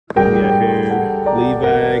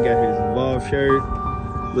Levi got his Evolve shirt.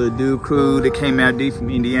 Little dude crew that came out deep from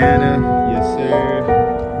Indiana. Yes,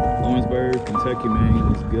 sir. Lawrenceburg, Kentucky,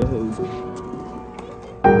 man. Let's go.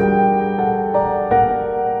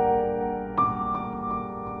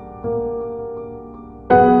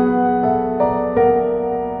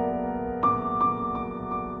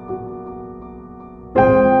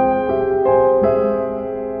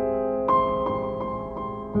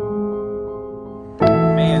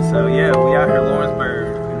 So yeah, we out here Lawrenceburg,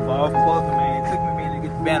 Evolve Clothing, man. It took me a minute to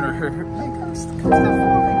get the banner. Man, come step forward,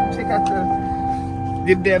 man. Check out the,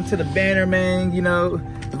 get down to the banner, man. You know,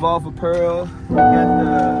 Evolve Apparel. We got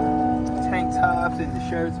the tank tops and the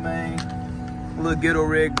shirts, man. A little ghetto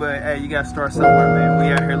rig, but hey, you gotta start somewhere, man. We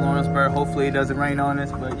out here Lawrenceburg. Hopefully it doesn't rain on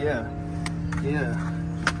us, but yeah.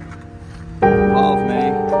 Evolve,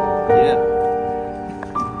 man. Yeah.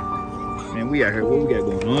 Man, we out here. What we got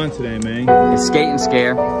going on today, man? It's skate and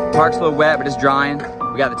scare. Park's a little wet, but it's drying.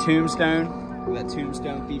 We got the tombstone. We got that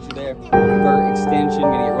tombstone feature there. Vert extension.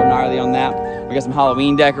 Gonna get real gnarly on that. We got some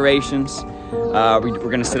Halloween decorations. We're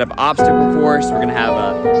gonna set up an obstacle course. We're gonna have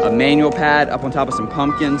a manual pad up on top of some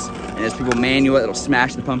pumpkins, and as people manual it, it'll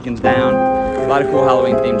smash the pumpkins down. A lot of cool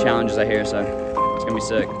Halloween themed challenges I hear, so it's gonna be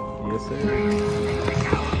sick. Yes, sir.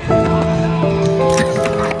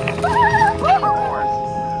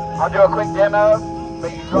 I'll do a quick demo,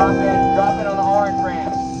 but you drop it on the orange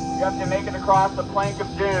ramp. You have to make it across the plank of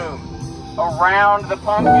doom. Around the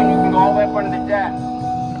pumpkin, you can go all the way up under the deck.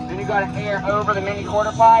 Then you gotta air over the mini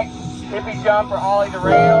quarter pipe, hippie jump or ollie the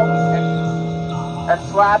rail, and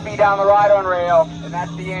slappy down the ride-on rail, and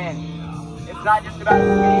that's the end. It's not just about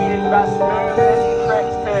speed, it's about smoothness and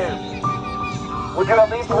tricks too. We'll do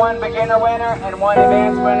at least one beginner winner and one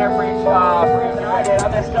advanced winner for each I did. I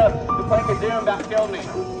messed up. The plank of doom about killed me.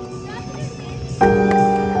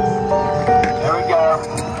 There we go.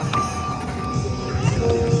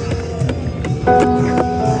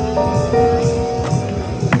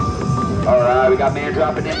 Alright, we got man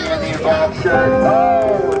dropping in here in the Evolve shirt.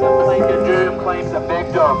 Oh, the plank of doom claims a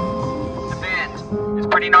victim. It's a bend. It's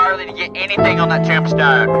pretty gnarly to get anything on that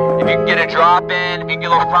tombstone. If you can get a drop in, if you can get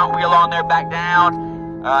a little front wheel on there, back down.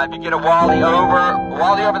 If you get a wally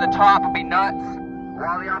over the top would be nuts.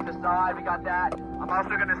 Wally off the side, we got that. I'm also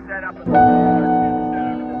gonna set up a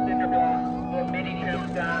cinder block, little mini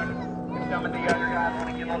tombstone. If some of the other guys want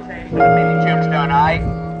to get a little taste of a mini tombstone, alright?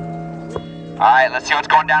 Alright, let's see what's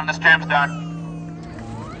going down in this tombstone.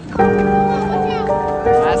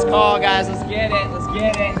 Last call, guys. Let's get it. Let's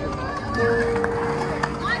get it.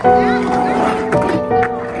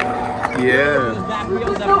 Yeah. Those back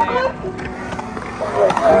wheels up there.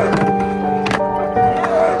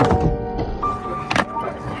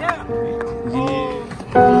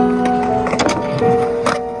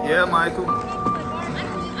 Yeah, Michael.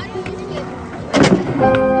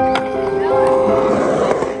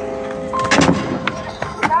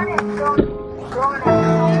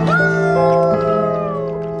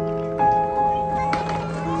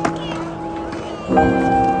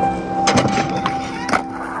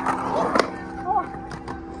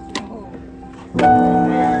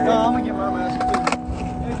 I'm gonna get my mask too.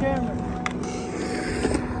 Hey, camera.